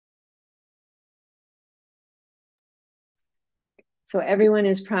So everyone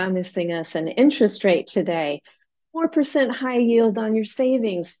is promising us an interest rate today, 4% high yield on your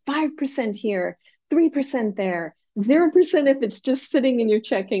savings, 5% here, 3% there, 0% if it's just sitting in your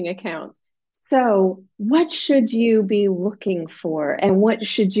checking account. So, what should you be looking for and what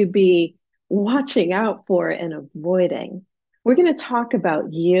should you be watching out for and avoiding? We're going to talk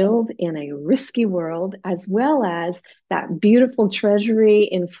about yield in a risky world, as well as that beautiful Treasury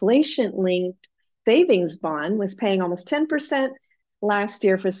inflation linked savings bond was paying almost 10% last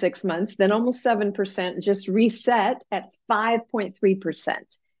year for 6 months, then almost 7%, just reset at 5.3%.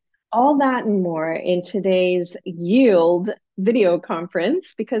 All that and more in today's yield video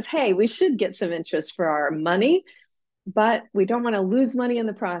conference because, hey, we should get some interest for our money, but we don't want to lose money in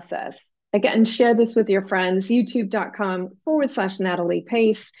the process. Again, share this with your friends, youtube.com/Natalie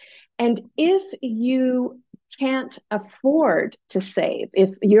Pace. And if you can't afford to save,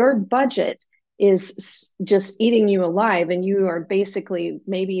 if your budget is just eating you alive and you are basically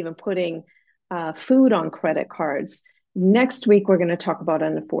maybe even putting food on credit cards, next week we're going to talk about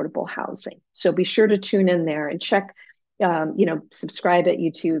unaffordable housing. So be sure to tune in there and check, subscribe at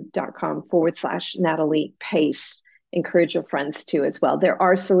youtube.com/Natalie Pace. Encourage your friends to as well. There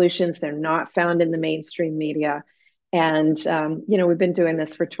are solutions. They're not found in the mainstream media. And, we've been doing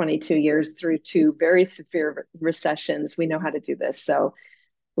this for 22 years through two very severe recessions. We know how to do this. So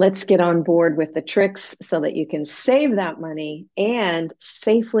let's get on board with the tricks so that you can save that money and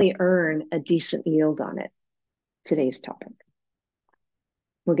safely earn a decent yield on it. Today's topic.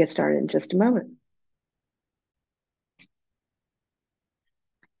 We'll get started in just a moment.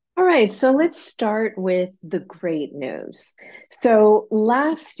 All right, so let's start with the great news. So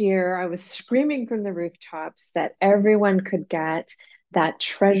last year, I was screaming from the rooftops that everyone could get that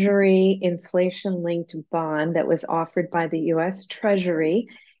Treasury inflation-linked bond that was offered by the US Treasury.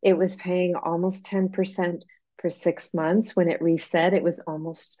 It was paying almost 10% for 6 months. When it reset, it was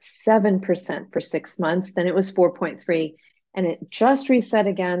almost 7% for 6 months. Then it was 4.3, and it just reset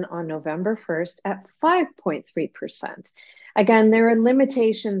again on November 1st at 5.3%. Again, there are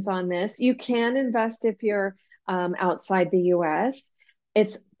limitations on this. You can invest if you're outside the US.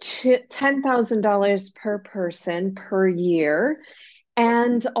 It's $10,000 per person per year.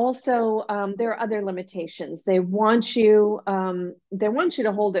 And also, there are other limitations. They want you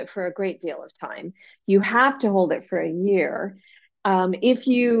to hold it for a great deal of time. You have to hold it for a year. If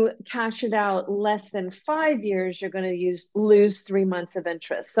you cash it out less than 5 years, you're going to lose 3 months of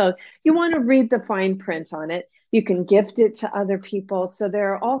interest. So you want to read the fine print on it. You can gift it to other people. So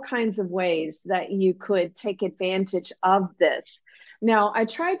there are all kinds of ways that you could take advantage of this. Now, I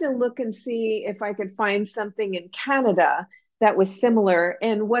tried to look and see if I could find something in Canada that was similar.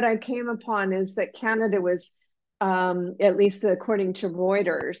 And what I came upon is that Canada was, at least according to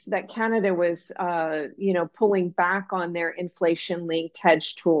Reuters, that Canada was, pulling back on their inflation-linked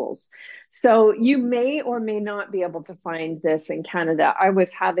hedge tools. So you may or may not be able to find this in Canada. I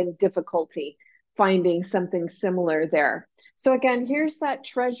was having difficulty finding something similar there. So again, here's that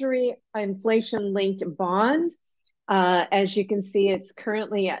Treasury inflation-linked bond. As you can see, it's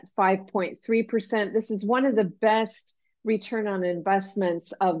currently at 5.3%. This is one of the best return on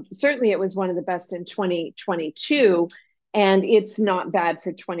investments certainly it was one of the best in 2022, and it's not bad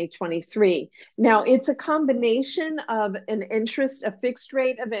for 2023. Now, it's a combination of a fixed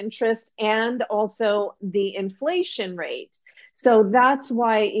rate of interest, and also the inflation rate. So that's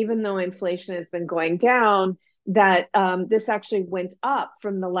why, even though inflation has been going down, that this actually went up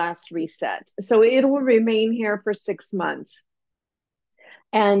from the last reset. So it will remain here for 6 months.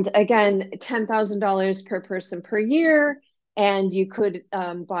 And again, $10,000 per person per year, and you could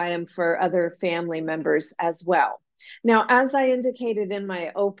buy them for other family members as well. Now, as I indicated in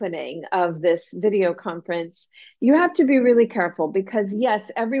my opening of this video conference, you have to be really careful because, yes,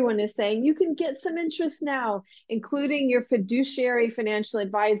 everyone is saying you can get some interest now, including your fiduciary financial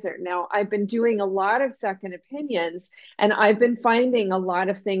advisor. Now, I've been doing a lot of second opinions, and I've been finding a lot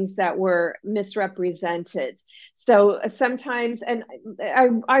of things that were misrepresented. So sometimes, and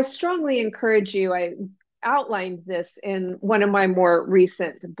I strongly encourage you, I outlined this in one of my more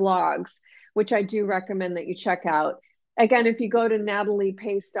recent blogs, which I do recommend that you check out. Again, if you go to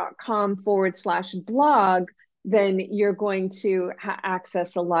nataliepace.com/blog, then you're going to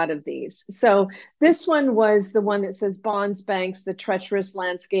access a lot of these. So this one was the one that says bonds, banks, the treacherous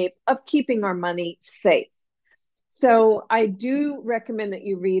landscape of keeping our money safe. So I do recommend that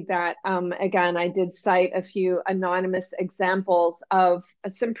you read that. Again, I did cite a few anonymous examples of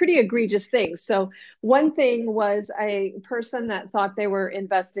some pretty egregious things. So one thing was a person that thought they were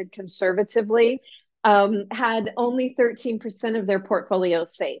invested conservatively, had only 13% of their portfolio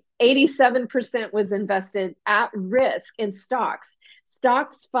safe. 87% was invested at risk in stocks.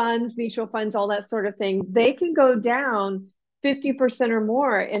 stocks, funds, mutual funds, all that sort of thing, they can go down 50% or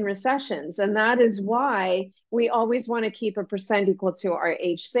more in recessions. And that is why we always want to keep a percent equal to our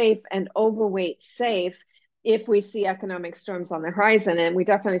age safe and overweight safe if we see economic storms on the horizon. And we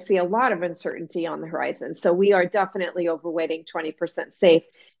definitely see a lot of uncertainty on the horizon. So we are definitely overweighting 20% safe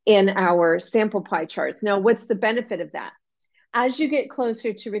in our sample pie charts. Now, what's the benefit of that? As you get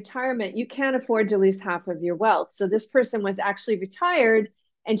closer to retirement, you can't afford to lose half of your wealth. So this person was actually retired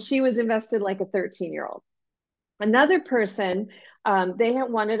and she was invested like a 13-year-old. Another person, they had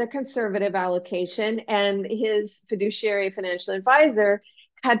wanted a conservative allocation, and his fiduciary financial advisor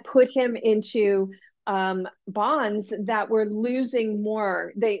had put him into bonds that were losing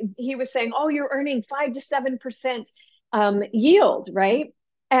more. He was saying, "Oh, you're earning 5 to 7% yield, right?"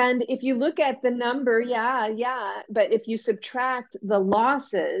 And if you look at the number, yeah. But if you subtract the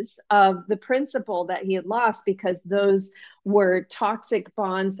losses of the principal that he had lost because those were toxic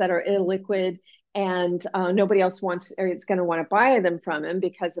bonds that are illiquid and nobody else wants or is going to want to buy them from him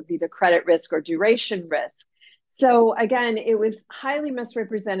because of either credit risk or duration risk. So again, it was highly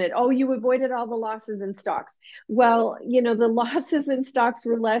misrepresented. Oh, you avoided all the losses in stocks. Well, the losses in stocks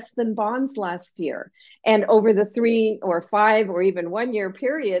were less than bonds last year. And over the 3 or 5 or even 1 year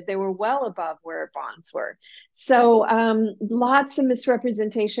period, they were well above where bonds were. So lots of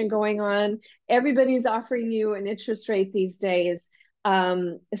misrepresentation going on. Everybody's offering you an interest rate these days.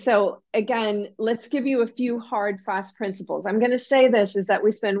 So again, let's give you a few hard, fast principles. I'm going to say this is that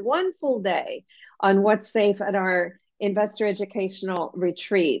we spend one full day on what's safe at our investor educational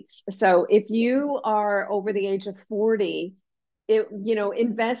retreats. So if you are over the age of 40,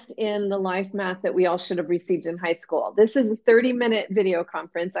 invest in the life math that we all should have received in high school. This is a 30-minute video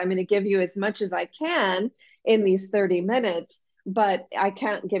conference. I'm going to give you as much as I can in these 30 minutes, but I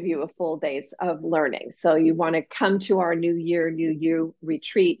can't give you a full days of learning. So you want to come to our New Year, New You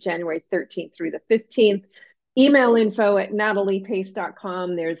retreat, January 13th through the 15th. Email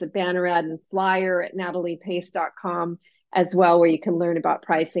info@nataliepace.com. There's a banner ad and flyer at nataliepace.com as well, where you can learn about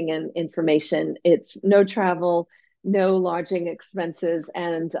pricing and information. It's no travel, no lodging expenses,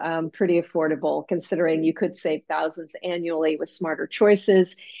 and pretty affordable considering you could save thousands annually with smarter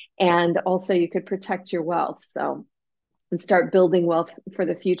choices. And also you could protect your wealth. So, and start building wealth for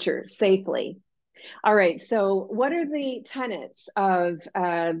the future safely. All right. So, what are the tenets of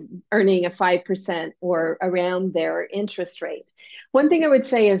earning a 5% or around their interest rate? One thing I would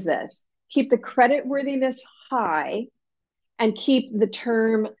say is this: keep the credit worthiness high and keep the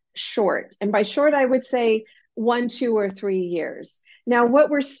term short. And by short, I would say 1, 2, or 3 years. Now,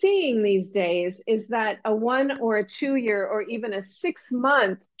 what we're seeing these days is that a 1 or a 2 year or even a 6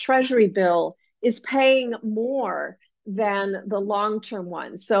 month treasury bill is paying more than the long-term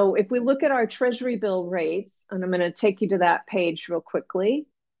one. So if we look at our treasury bill rates, and I'm going to take you to that page real quickly.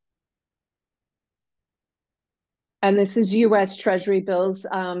 And this is US treasury bills.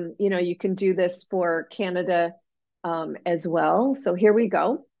 You can do this for Canada as well. So here we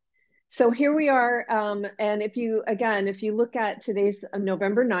go. So here we are. And if you look at today's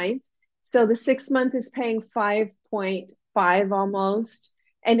November 9th, so the 6 month is paying 5.5 almost.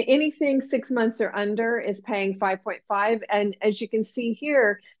 And anything 6 months or under is paying 5.5. And as you can see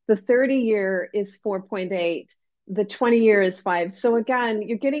here, the 30-year is 4.8. The 20-year is 5. So again,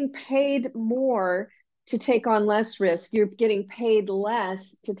 you're getting paid more to take on less risk. You're getting paid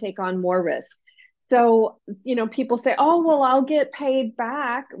less to take on more risk. So, people say, oh, well, I'll get paid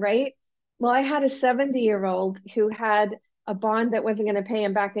back, right? Well, I had a 70-year-old who had a bond that wasn't going to pay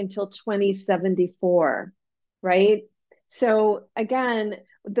him back until 2074, right? So again,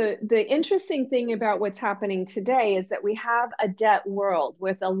 the interesting thing about what's happening today is that we have a debt world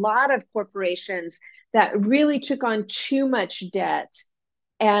with a lot of corporations that really took on too much debt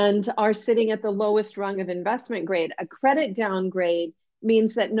and are sitting at the lowest rung of investment grade. A credit downgrade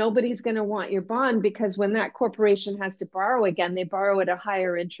means that nobody's going to want your bond because when that corporation has to borrow again, they borrow at a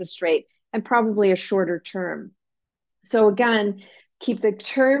higher interest rate and probably a shorter term. So again, keep the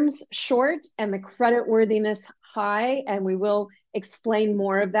terms short and the credit worthiness high, and we will explain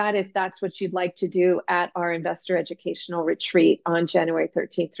more of that if that's what you'd like to do at our investor educational retreat on January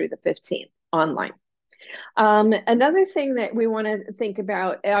 13th through the 15th online. Another thing that we want to think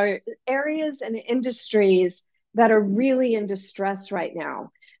about are areas and industries that are really in distress right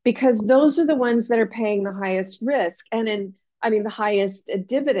now, because those are the ones that are paying the highest risk and the highest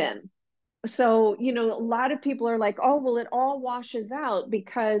dividend. So, a lot of people are like, oh, well, it all washes out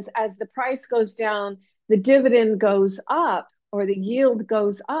because as the price goes down, the dividend goes up or the yield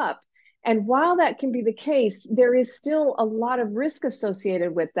goes up. And while that can be the case, there is still a lot of risk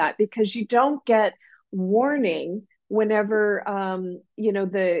associated with that because you don't get warning whenever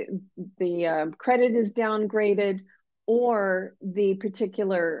the credit is downgraded or the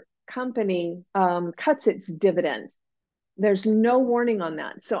particular company cuts its dividend. There's no warning on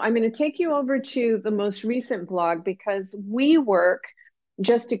that. So I'm going to take you over to the most recent blog because WeWork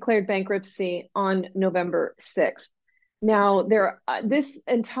just declared bankruptcy on November 6th. Now, this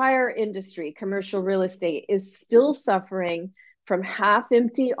entire industry, commercial real estate, is still suffering from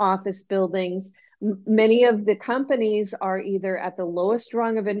half-empty office buildings. Many of the companies are either at the lowest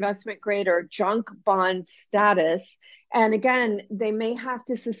rung of investment grade or junk bond status. And again, they may have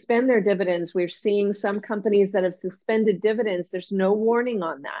to suspend their dividends. We're seeing some companies that have suspended dividends. There's no warning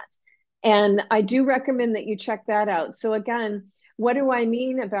on that. And I do recommend that you check that out. So again, what do I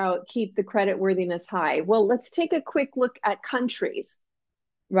mean about keep the credit worthiness high? Well, let's take a quick look at countries,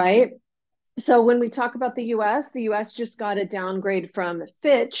 right? So when we talk about the US just got a downgrade from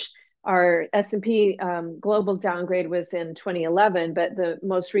Fitch. Our S&P global downgrade was in 2011, but the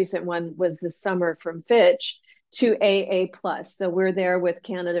most recent one was this summer from Fitch to AA plus. So we're there with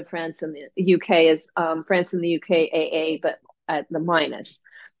Canada, France, and the UK is France and the UK AA, but at the minus.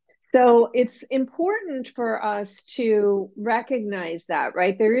 So it's important for us to recognize that,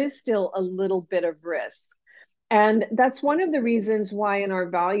 right? There is still a little bit of risk. And that's one of the reasons why in our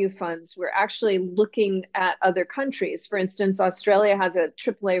value funds, we're actually looking at other countries. For instance, Australia has a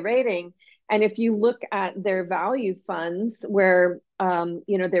AAA rating. And if you look at their value funds where,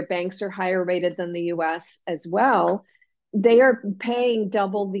 their banks are higher rated than the US as well, they are paying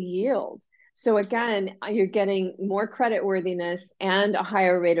double the yield. So again, you're getting more credit worthiness and a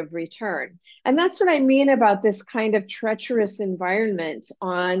higher rate of return. And that's what I mean about this kind of treacherous environment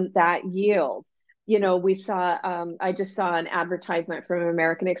on that yield. I just saw an advertisement from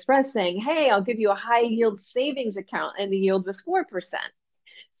American Express saying, hey, I'll give you a high yield savings account. And the yield was 4%.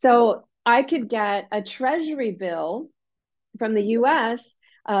 So I could get a treasury bill from the US,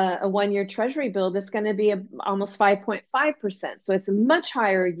 a 1 year treasury bill that's going to be almost 5.5%. So it's a much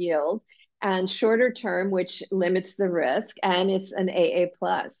higher yield and shorter term, which limits the risk. And it's an AA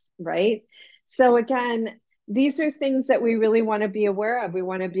plus, right? So again, these are things that we really want to be aware of. We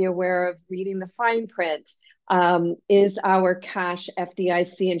want to be aware of reading the fine print. Is our cash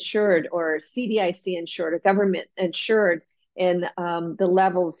FDIC insured or CDIC insured or government insured? In the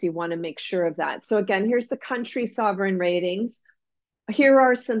levels, you want to make sure of that. So again, here's the country sovereign ratings. Here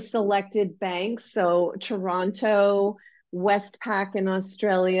are some selected banks. So Toronto, Westpac in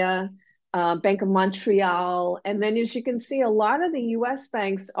Australia, Bank of Montreal. And then as you can see, a lot of the US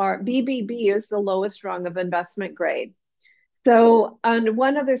banks are, BBB is the lowest rung of investment grade. So, and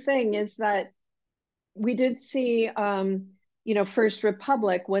one other thing is that we did see, First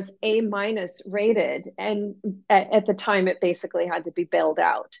Republic was A minus rated. And at the time, it basically had to be bailed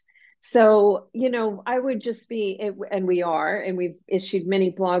out. So, I would just be, and we are, and we've issued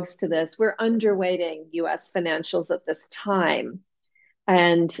many blogs to this, we're underweighting US financials at this time.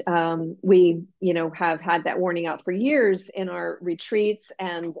 And we, have had that warning out for years in our retreats,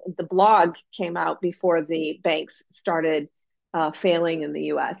 and the blog came out before the banks started failing in the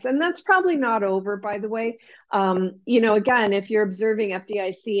US. And that's probably not over, by the way. Again, if you're observing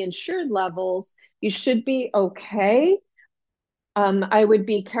FDIC insured levels, you should be okay. I would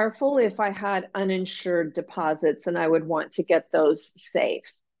be careful if I had uninsured deposits, and I would want to get those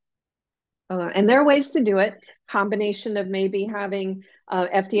safe. And there are ways to do it. Combination of maybe having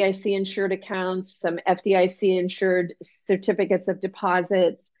FDIC insured accounts, some FDIC insured certificates of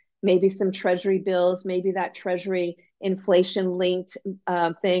deposits, maybe some treasury bills, maybe that treasury inflation linked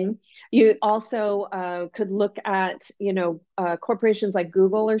thing. You also could look at, corporations like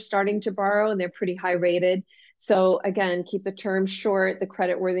Google are starting to borrow and they're pretty high rated. So again, keep the term short, the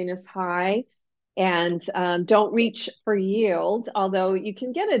credit worthiness high. And don't reach for yield, although you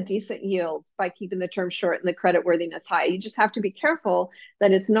can get a decent yield by keeping the term short and the credit worthiness high. You just have to be careful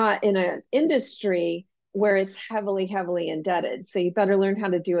that it's not in an industry where it's heavily, heavily indebted. So you better learn how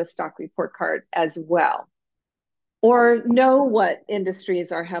to do a stock report card as well, or know what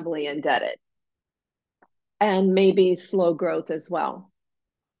industries are heavily indebted and maybe slow growth as well.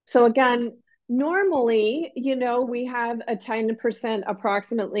 So again, normally, we have a 10%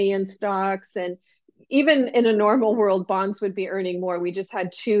 approximately in stocks, and even in a normal world, bonds would be earning more. We just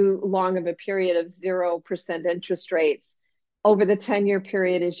had too long of a period of 0% interest rates. Over the 10-year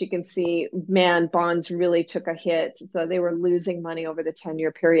period, as you can see, man, bonds really took a hit. So they were losing money over the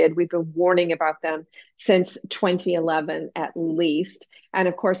 10-year period. We've been warning about them since 2011 at least. And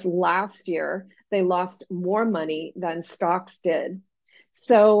of course, last year, they lost more money than stocks did.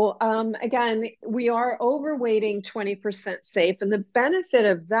 So again, we are overweighting 20% safe. And the benefit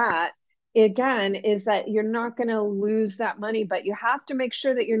of that again, is that you're not going to lose that money, but you have to make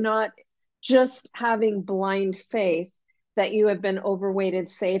sure that you're not just having blind faith that you have been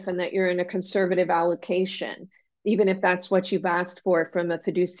overweighted safe and that you're in a conservative allocation, even if that's what you've asked for from a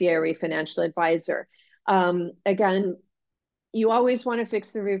fiduciary financial advisor. Again, you always want to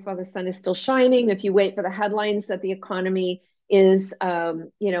fix the roof while the sun is still shining. If you wait for the headlines that the economy is,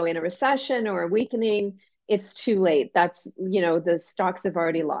 in a recession or a weakening, it's too late. That's, the stocks have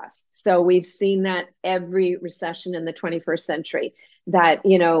already lost. So we've seen that every recession in the 21st century that,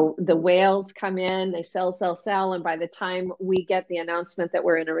 the whales come in, they sell, sell, sell. And by the time we get the announcement that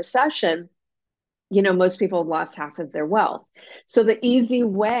we're in a recession, most people have lost half of their wealth. So the easy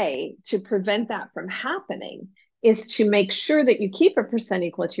way to prevent that from happening is to make sure that you keep a percent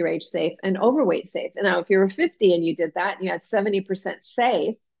equal to your age safe and overweight safe. And now, if you were 50 and you did that and you had 70%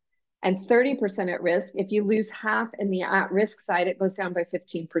 safe and 30% at risk, if you lose half in the at risk side, it goes down by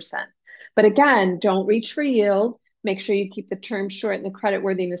 15%. But again, don't reach for yield. Make sure you keep the term short and the credit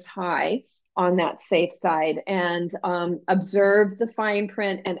worthiness high on that safe side, and observe the fine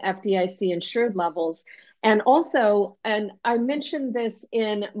print and FDIC insured levels. And also, and I mentioned this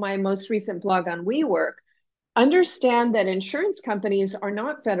in my most recent blog on WeWork, understand that insurance companies are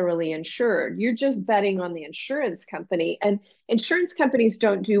not federally insured. You're just betting on the insurance company, and insurance companies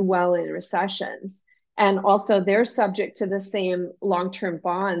don't do well in recessions. And also, they're subject to the same long-term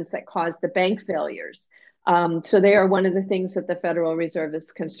bonds that cause the bank failures. So they are one of the things that the Federal Reserve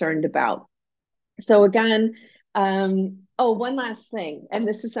is concerned about. So again, one last thing, and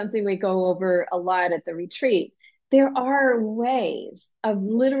this is something we go over a lot at the retreat. There are ways of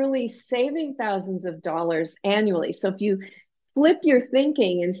literally saving thousands of dollars annually. So if you flip your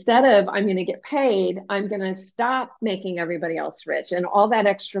thinking, instead of I'm going to get paid, I'm going to stop making everybody else rich and all that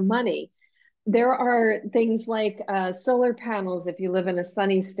extra money. There are things like solar panels, if you live in a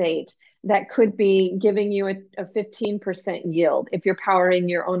sunny state, that could be giving you a 15% yield. If you're powering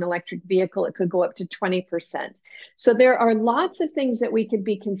your own electric vehicle, it could go up to 20%. So there are lots of things that we could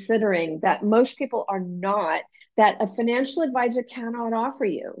be considering that most people are not, that a financial advisor cannot offer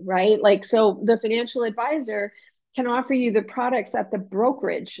you, right? Like, so the financial advisor can offer you the products that the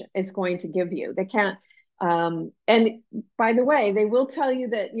brokerage is going to give you. They can't. And by the way, they will tell you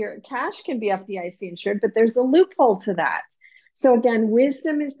that your cash can be FDIC insured, but there's a loophole to that. So again,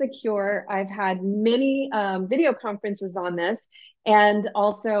 wisdom is the cure. I've had many video conferences on this. And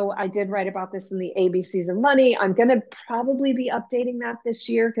also, I did write about this in the ABCs of Money. I'm going to probably be updating that this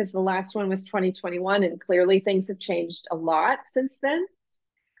year because the last one was 2021, and clearly things have changed a lot since then.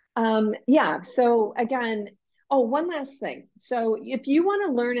 Yeah, so again, oh, one last thing. So if you want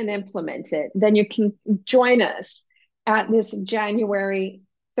to learn and implement it, then you can join us at this January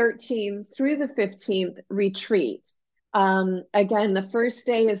 13th through the 15th retreat. Again, the first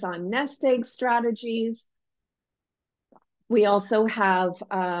day is on nest egg strategies. We also have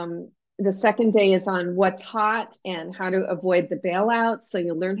the second day is on what's hot and how to avoid the bailout. So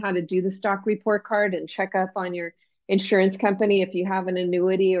you'll learn how to do the stock report card and check up on your insurance company if you have an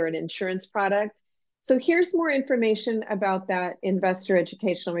annuity or an insurance product. So here's more information about that investor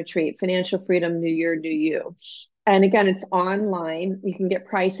educational retreat, Financial Freedom, New Year, New You. And again, it's online. You can get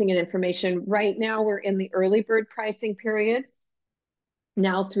pricing and information. Right now, we're in the early bird pricing period,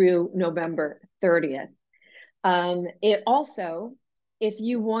 now through November 30th. It also, if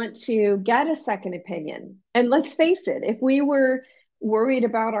you want to get a second opinion, and let's face it, if we were worried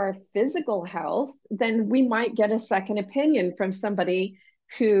about our physical health, then we might get a second opinion from somebody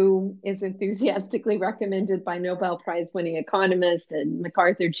who is enthusiastically recommended by Nobel Prize winning economist and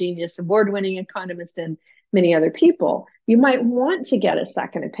MacArthur Genius Award winning economist and many other people. You might want to get a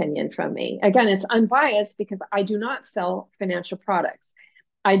second opinion from me. Again, it's unbiased because I do not sell financial products.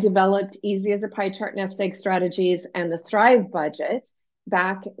 I developed Easy as a Pie Chart Nest Egg Strategies and the Thrive Budget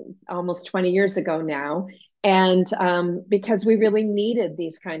back almost 20 years ago now. And because we really needed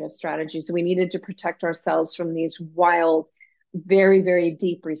these kind of strategies, we needed to protect ourselves from these wild, very, very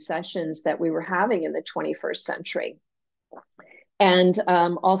deep recessions that we were having in the 21st century. And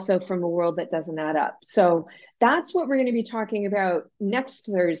also from a world that doesn't add up. So that's what we're going to be talking about next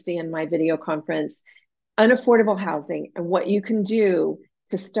Thursday in my video conference, unaffordable housing and what you can do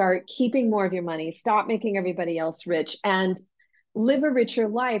to start keeping more of your money, stop making everybody else rich, and live a richer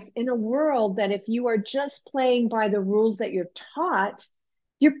life in a world that if you are just playing by the rules that you're taught,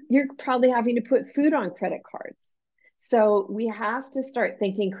 you're probably having to put food on credit cards. So we have to start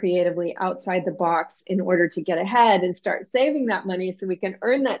thinking creatively outside the box in order to get ahead and start saving that money so we can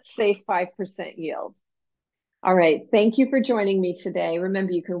earn that safe 5% yield. All right. Thank you for joining me today.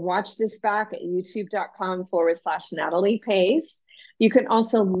 Remember, you can watch this back at youtube.com/Natalie Pace. You can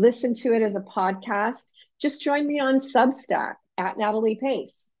also listen to it as a podcast. Just join me on Substack at Natalie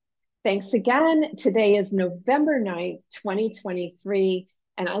Pace. Thanks again. Today is November 9th, 2023.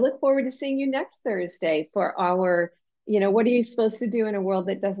 And I look forward to seeing you next Thursday for our, what are you supposed to do in a world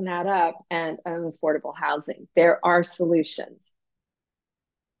that doesn't add up and unaffordable housing? There are solutions.